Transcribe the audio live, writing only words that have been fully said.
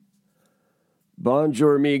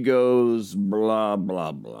Bonjour, amigos, blah,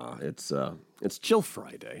 blah, blah. It's Chill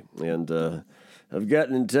Friday, and I've got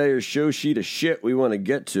an entire show sheet of shit we want to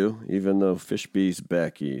get to, even though Fishbee's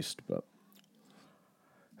back east, but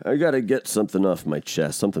I gotta get something off my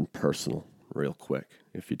chest, something personal, real quick,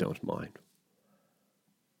 if you don't mind.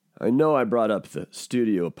 I know I brought up the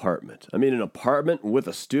studio apartment. I mean, an apartment with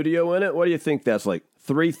a studio in it? What do you think that's like,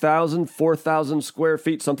 3,000, 4,000 square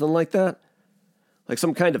feet, something like that? Like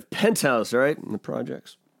some kind of penthouse, right, in the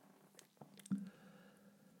projects.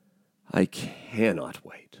 I cannot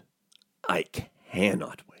wait. I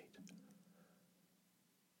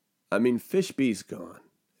mean, Fishbee's gone,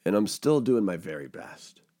 and I'm still doing my very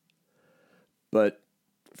best. But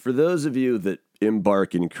for those of you that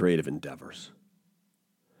embark in creative endeavors,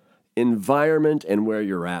 environment and where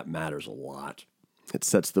you're at matters a lot. It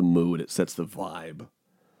sets the mood, it sets the vibe.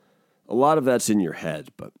 A lot of that's in your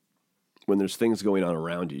head, but when there's things going on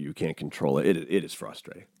around you, you can't control it. It is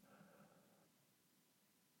frustrating.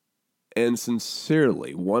 And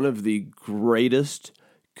sincerely, one of the greatest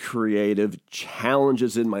creative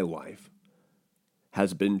challenges in my life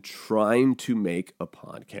has been trying to make a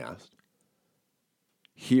podcast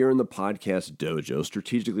here in the podcast dojo,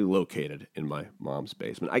 strategically located in my mom's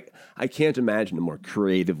basement. I can't imagine a more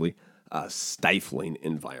creatively stifling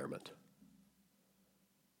environment.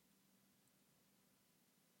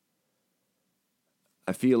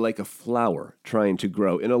 I feel like a flower trying to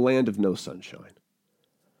grow in a land of no sunshine.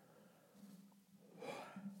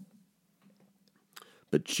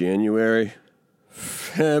 But January,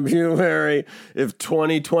 February, if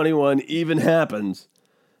 2021 even happens,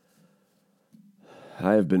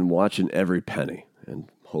 I have been watching every penny, and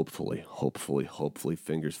hopefully,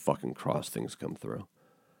 fingers fucking crossed, things come through.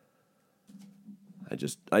 I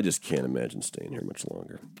just can't imagine staying here much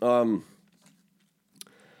longer.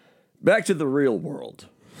 Back to the real world.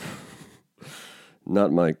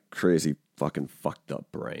 Not my crazy fucking fucked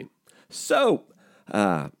up brain. So,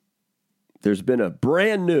 there's been a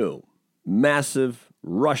brand new, massive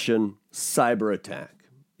Russian cyber attack.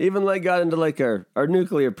 Even got into our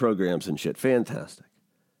nuclear programs and shit. Fantastic.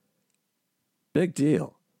 Big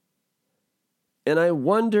deal. And I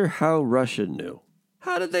wonder how Russia knew.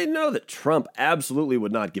 How did they know that Trump absolutely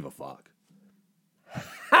would not give a fuck?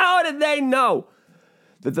 How did they know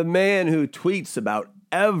that the man who tweets about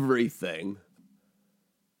everything,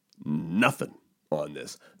 nothing on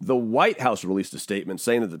this? The White House released a statement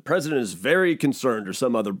saying that the president is very concerned, or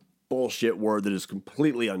some other bullshit word that is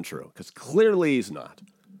completely untrue, because clearly he's not.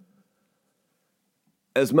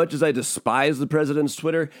 As much as I despise the president's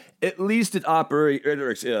Twitter, at least it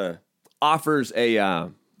offers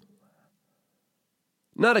a,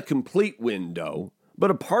 not a complete window,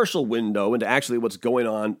 but a partial window into actually what's going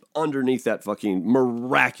on underneath that fucking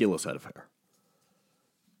miraculous head of hair.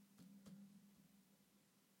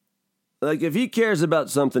 Like, if he cares about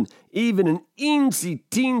something, even an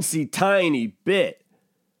teensy tiny bit,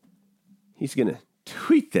 he's gonna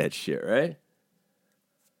tweet that shit, right?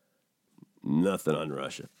 Nothing on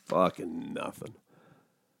Russia. Fucking nothing.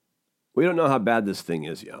 We don't know how bad this thing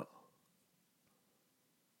is yet.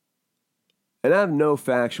 And I have no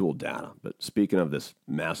factual data, but speaking of this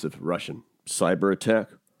massive Russian cyber attack,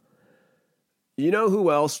 you know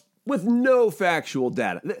who else with no factual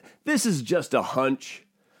data? This is just a hunch.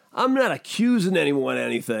 I'm not accusing anyone of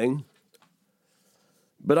anything.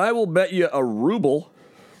 But I will bet you a ruble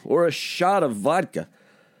or a shot of vodka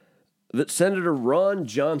that Senator Ron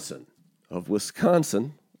Johnson of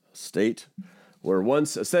Wisconsin, a state where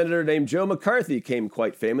once a senator named Joe McCarthy became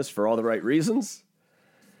quite famous for all the right reasons,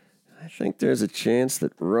 I think there's a chance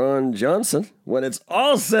that Ron Johnson, when it's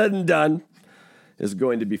all said and done, is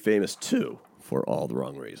going to be famous too for all the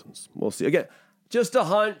wrong reasons. We'll see. Again, just a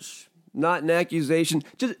hunch, not an accusation,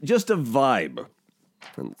 just a vibe.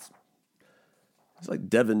 And it's like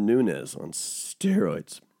Devin Nunes on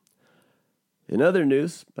steroids. In other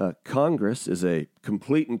news, Congress is a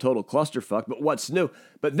complete and total clusterfuck, but what's new?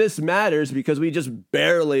 But this matters because we just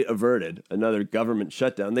barely averted another government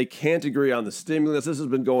shutdown. They can't agree on the stimulus. This has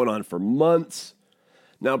been going on for months.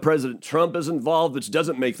 Now President Trump is involved, which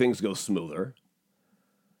doesn't make things go smoother.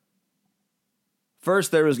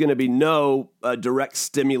 First, there was going to be no direct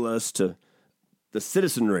stimulus to the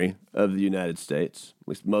citizenry of the United States, at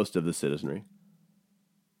least most of the citizenry.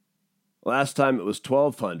 Last time it was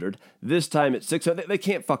 1,200. This time it's 600. They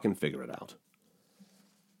can't fucking figure it out.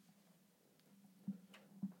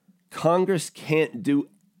 Congress can't do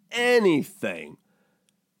anything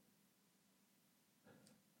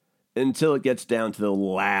until it gets down to the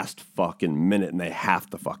last fucking minute and they have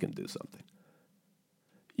to fucking do something.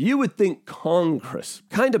 You would think Congress,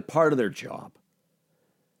 kind of part of their job,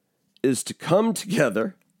 is to come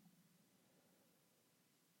together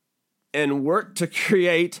and work to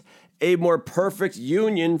create a more perfect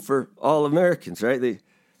union for all Americans, right?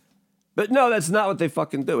 But no, that's not what they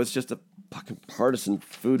fucking do. It's just a fucking partisan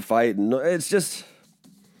food fight. And it's just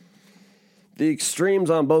the extremes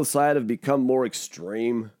on both sides have become more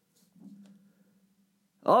extreme.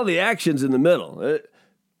 All the action's in the middle. It's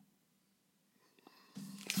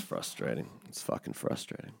frustrating. It's fucking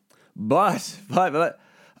frustrating. But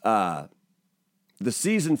the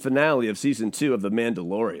season finale of season 2 of The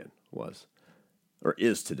Mandalorian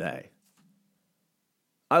is today.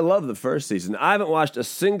 I love the first season. I haven't watched a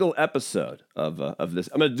single episode of this.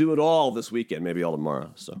 I'm going to do it all this weekend, maybe all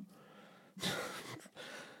tomorrow. So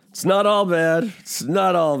it's not all bad. It's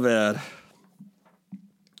not all bad.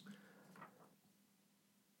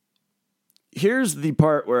 Here's the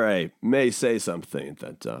part where I may say something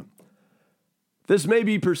that this may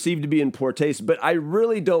be perceived to be in poor taste, but I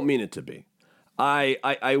really don't mean it to be. I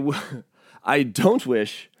don't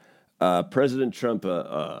wish President Trump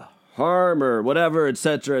harm or whatever,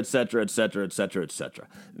 etc., etc., etc., etc., etc.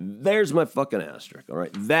 There's my fucking asterisk, all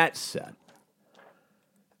right? That said,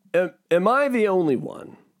 am I the only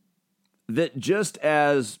one that just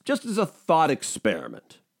as a thought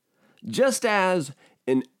experiment, just as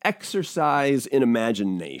an exercise in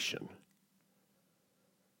imagination,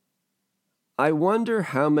 I wonder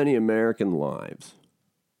how many American lives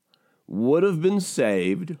would have been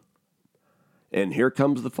saved, and here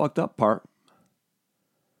comes the fucked up part,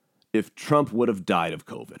 if Trump would have died of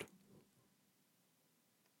COVID.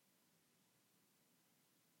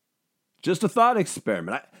 Just a thought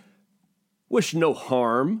experiment. I wish no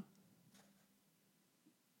harm.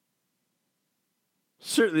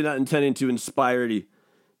 Certainly not intending to inspire any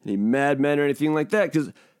madmen or anything like that,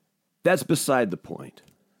 because that's beside the point.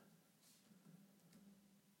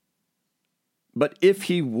 But if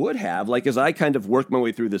he would have, like as I kind of worked my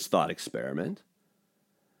way through this thought experiment,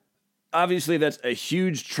 obviously that's a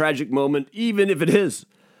huge tragic moment, even if it is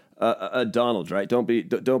a Donald, right? Don't be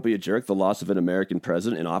a jerk. The loss of an American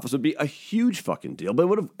president in office would be a huge fucking deal, but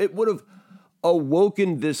it would have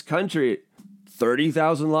awoken this country.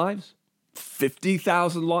 30,000 lives,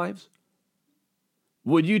 50,000 lives.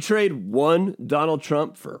 Would you trade one Donald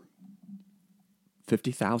Trump for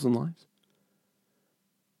 50,000 lives?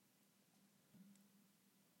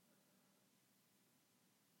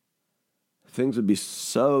 Things would be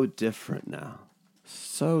so different now.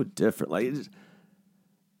 So different. Like, it's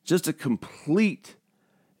just a complete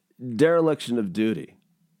dereliction of duty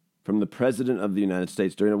from the President of the United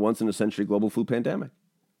States during a once-in-a-century global flu pandemic.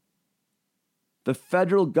 The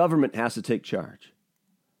federal government has to take charge.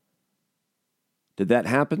 Did that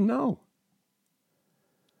happen? No.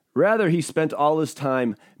 Rather, he spent all his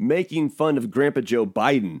time making fun of Grandpa Joe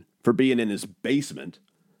Biden for being in his basement,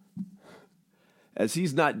 as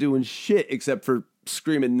he's not doing shit except for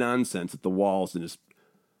screaming nonsense at the walls and his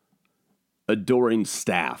adoring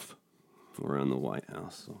staff around the White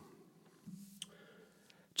House. So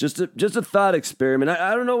just a thought experiment.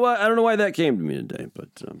 I don't know why that came to me today,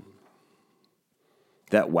 but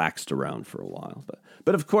that waxed around for a while.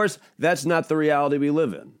 But of course, that's not the reality we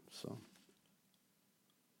live in. So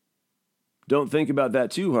don't think about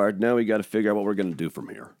that too hard. Now we got to figure out what we're going to do from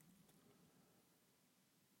here.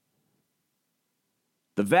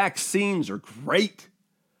 The vaccines are great,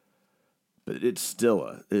 but it's still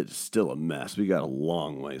a mess. We got a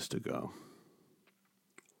long ways to go.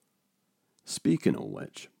 Speaking of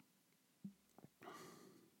which,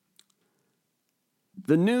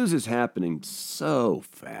 the news is happening so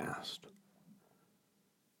fast.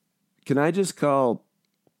 Can I just call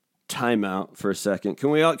timeout for a second? Can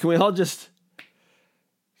we all just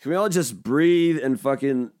breathe and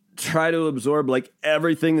fucking try to absorb like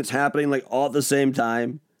everything that's happening like all at the same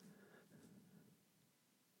time?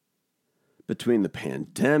 Between the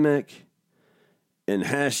pandemic and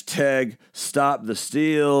hashtag stop the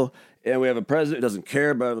steal, and we have a president who doesn't care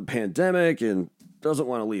about the pandemic and doesn't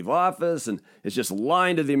want to leave office, and it's just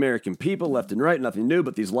lying to the American people left and right, nothing new,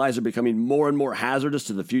 but these lies are becoming more and more hazardous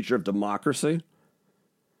to the future of democracy.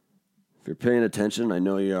 If you're paying attention, I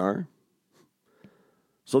know you are.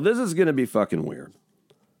 So this is going to be fucking weird.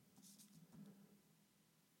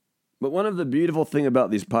 But one of the beautiful things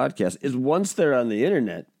about these podcasts is once they're on the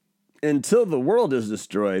internet, until the world is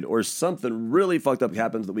destroyed or something really fucked up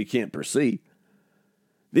happens that we can't perceive,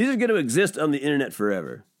 these are going to exist on the internet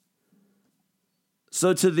forever.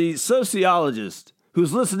 So to the sociologist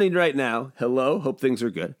who's listening right now, hello, hope things are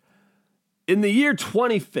good. In the year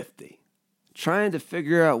 2050, trying to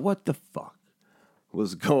figure out what the fuck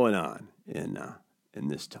was going on in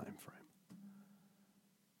this time frame.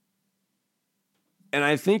 And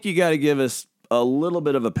I think you got to give us a little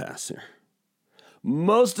bit of a pass here.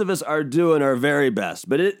 Most of us are doing our very best,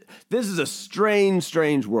 but this is a strange,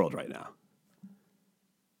 strange world right now.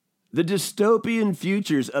 The dystopian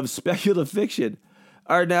futures of speculative fiction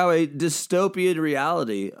are now a dystopian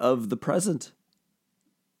reality of the present.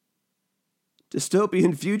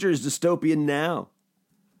 Dystopian future is dystopian now.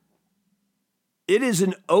 It is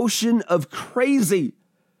an ocean of crazy.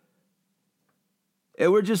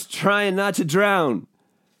 And we're just trying not to drown.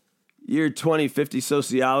 Year 2050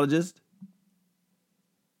 sociologist.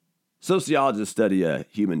 Sociologists study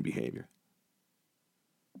human behavior.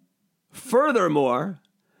 Furthermore,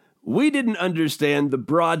 we didn't understand the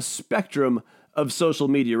broad spectrum of social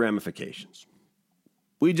media ramifications.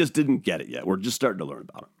 We just didn't get it yet. We're just starting to learn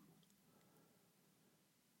about it.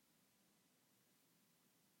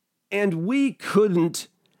 And we couldn't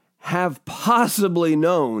have possibly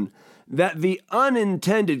known that the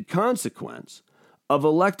unintended consequence of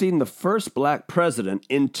electing the first black president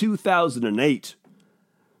in 2008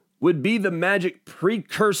 would be the magic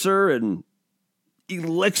precursor and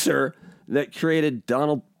elixir that created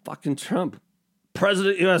Donald fucking Trump,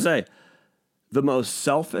 President USA. The most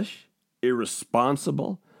selfish,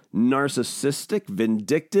 irresponsible, narcissistic,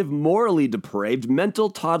 vindictive, morally depraved, mental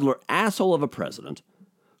toddler asshole of a president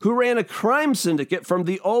who ran a crime syndicate from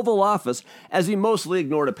the Oval Office as he mostly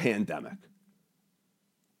ignored a pandemic.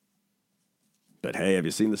 But hey, have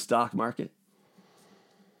you seen the stock market?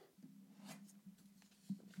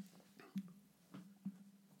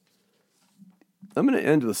 I'm going to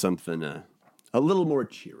end with something a little more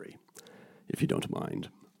cheery, if you don't mind.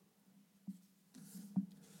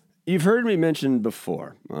 You've heard me mention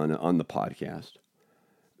before on the podcast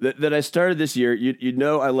that I started this year. You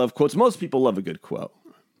know I love quotes. Most people love a good quote.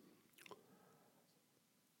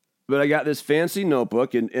 But I got this fancy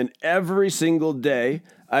notebook, and every single day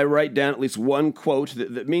I write down at least one quote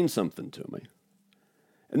that means something to me.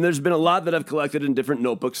 And there's been a lot that I've collected in different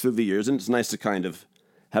notebooks through the years, and it's nice to kind of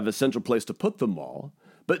have a central place to put them all.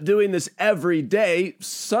 But doing this every day,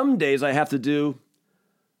 some days I have to do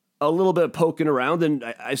a little bit of poking around, and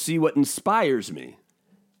I see what inspires me.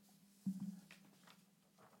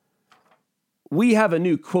 We have a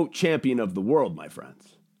new quote champion of the world, my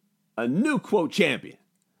friends. A new quote champion.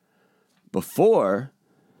 Before,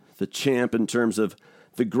 the champ in terms of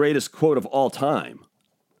the greatest quote of all time.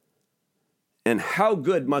 And how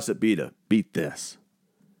good must it be to beat this?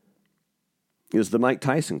 Is the Mike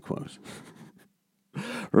Tyson quote.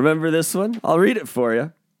 Remember this one? I'll read it for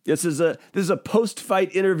you. This is a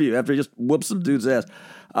post-fight interview after he just whooped some dude's ass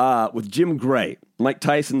with Jim Gray. Mike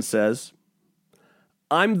Tyson says,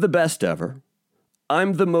 "I'm the best ever.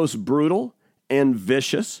 I'm the most brutal and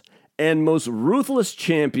vicious and most ruthless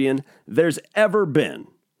champion there's ever been.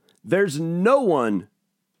 There's no one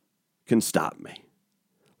can stop me.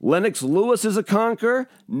 Lennox Lewis is a conqueror?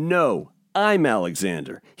 No, I'm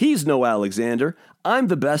Alexander. He's no Alexander. I'm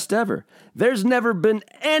the best ever. There's never been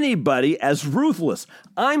anybody as ruthless.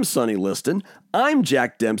 I'm Sonny Liston. I'm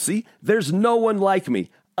Jack Dempsey. There's no one like me.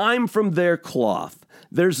 I'm from their cloth.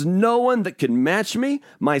 There's no one that can match me.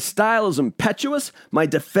 My style is impetuous. My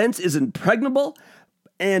defense is impregnable.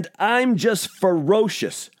 And I'm just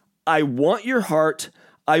ferocious. I want your heart.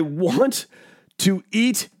 I want to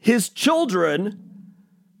eat his children.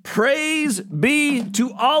 Praise be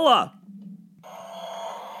to Allah."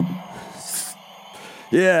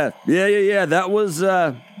 Yeah. That was,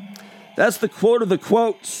 that's the quote of the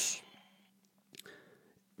quotes.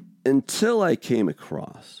 Until I came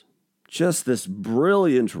across just this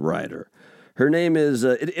brilliant writer. Her name is,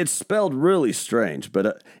 it's spelled really strange,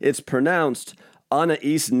 but it's pronounced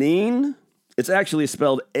Anais Nin. It's actually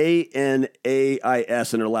spelled Anais, and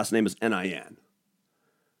her last name is Nin.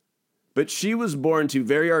 But she was born to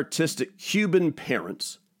very artistic Cuban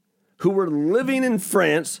parents who were living in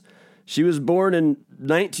France. She was born in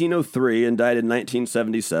 1903 and died in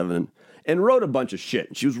 1977 and wrote a bunch of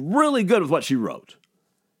shit. She was really good with what she wrote.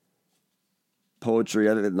 Poetry,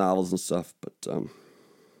 edited novels and stuff. But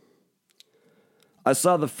I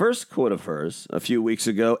saw the first quote of hers a few weeks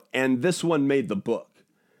ago, and this one made the book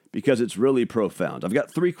because it's really profound. I've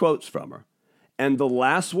got 3 quotes from her. And the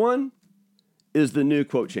last one is the new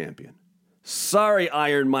quote champion. Sorry,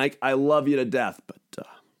 Iron Mike, I love you to death, but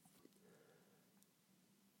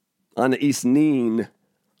Anais Nin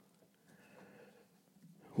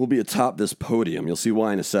will be atop this podium. You'll see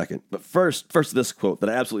why in a second. But first this quote that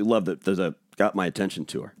I absolutely love that got my attention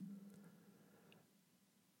to her.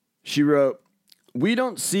 She wrote, "We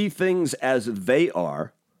don't see things as they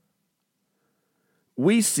are.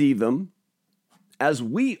 We see them as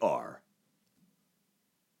we are."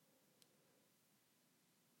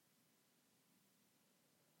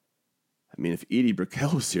 mean, if Edie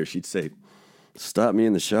Brickell was here, she'd say, stop me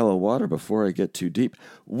in the shallow water before I get too deep.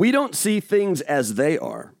 We don't see things as they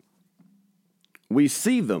are. We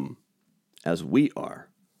see them as we are.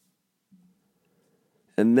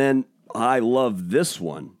 And then I love this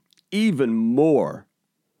one even more.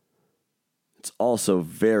 It's also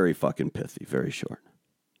very fucking pithy, very short.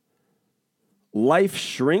 Life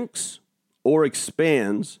shrinks or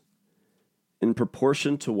expands in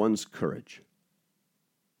proportion to one's courage.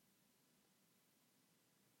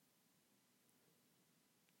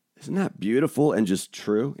 Isn't that beautiful and just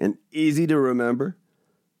true and easy to remember?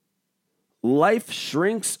 Life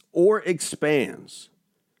shrinks or expands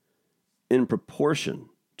in proportion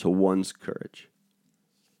to one's courage.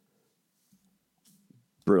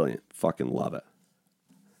 Brilliant. Fucking love it.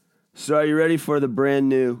 So are you ready for the brand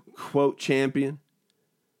new quote champion?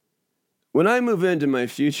 When I move into my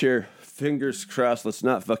future, fingers crossed, let's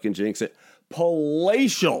not fucking jinx it,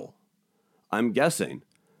 palatial, I'm guessing,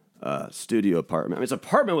 studio apartment. I mean, it's an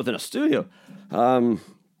apartment within a studio.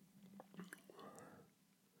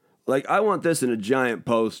 Like, I want this in a giant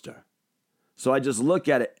poster. So I just look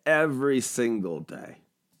at it every single day.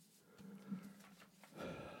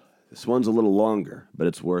 This one's a little longer, but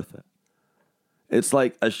it's worth it. It's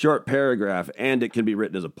like a short paragraph, and it can be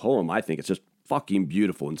written as a poem. I think it's just fucking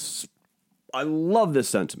beautiful. And I love this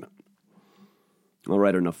sentiment. All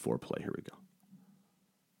right, enough foreplay. Here we go.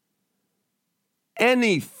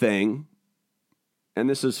 Anything, and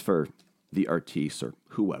this is for the artiste or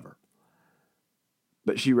whoever,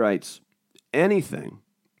 but she writes, anything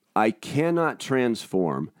I cannot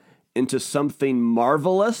transform into something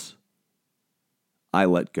marvelous, I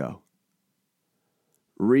let go.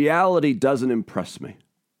 Reality doesn't impress me.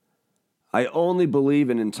 I only believe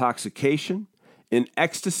in intoxication, in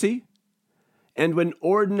ecstasy, and when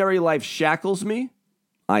ordinary life shackles me,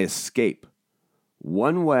 I escape.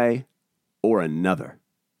 One way or another.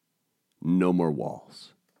 No more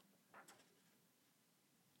walls.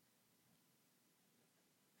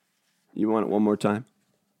 You want it one more time?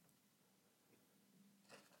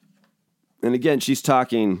 And again, she's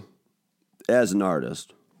talking as an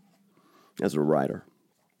artist, as a writer.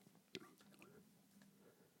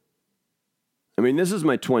 I mean, this is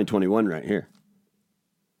my 2021 right here.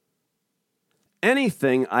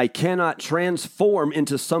 Anything I cannot transform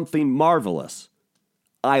into something marvelous,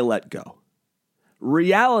 I let go.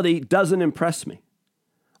 Reality doesn't impress me.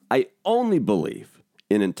 I only believe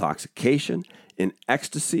in intoxication, in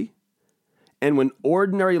ecstasy, and when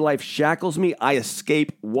ordinary life shackles me, I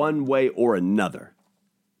escape one way or another.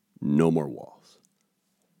 No more walls.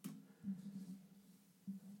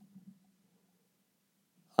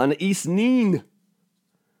 Anais Nin.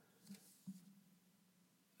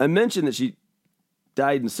 I mentioned that she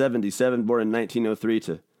died in 1977, born in 1903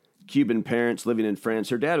 to Cuban parents living in France.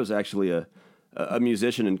 Her dad was actually a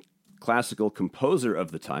musician and classical composer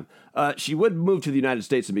of the time. She would move to the United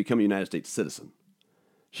States and become a United States citizen.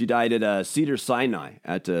 She died at Cedars-Sinai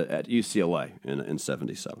at UCLA in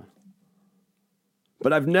 1977.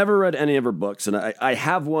 But I've never read any of her books, and I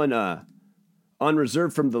have one on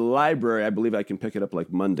reserve from the library. I believe I can pick it up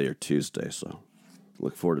like Monday or Tuesday, so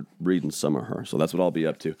look forward to reading some of her. So that's what I'll be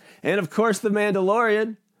up to. And, of course, The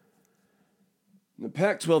Mandalorian. The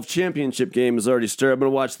Pac-12 championship game has already started. I'm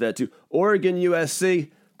going to watch that, too. Oregon, USC.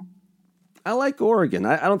 I like Oregon.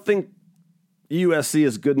 I don't think USC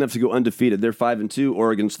is good enough to go undefeated. They're 5-2.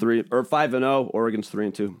 Oregon's 5-0. Oregon's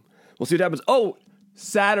 3-2. We'll see what happens. Oh,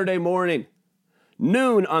 Saturday morning,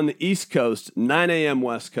 noon on the East Coast, 9 a.m.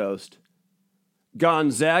 West Coast.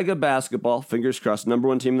 Gonzaga basketball, fingers crossed, number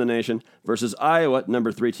 1 team in the nation, versus Iowa,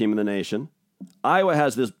 number 3 team in the nation. Iowa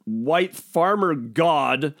has this white farmer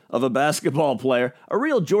god of a basketball player, a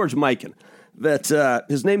real George Mikan. That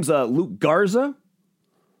his name's Luke Garza.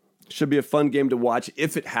 Should be a fun game to watch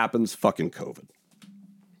if it happens. Fucking COVID.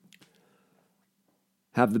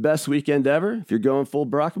 Have the best weekend ever. If you're going full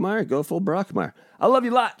Brockmeyer, go full Brockmeyer. I love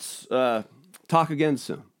you lots. Talk again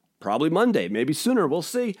soon. Probably Monday, maybe sooner. We'll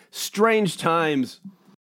see. Strange times.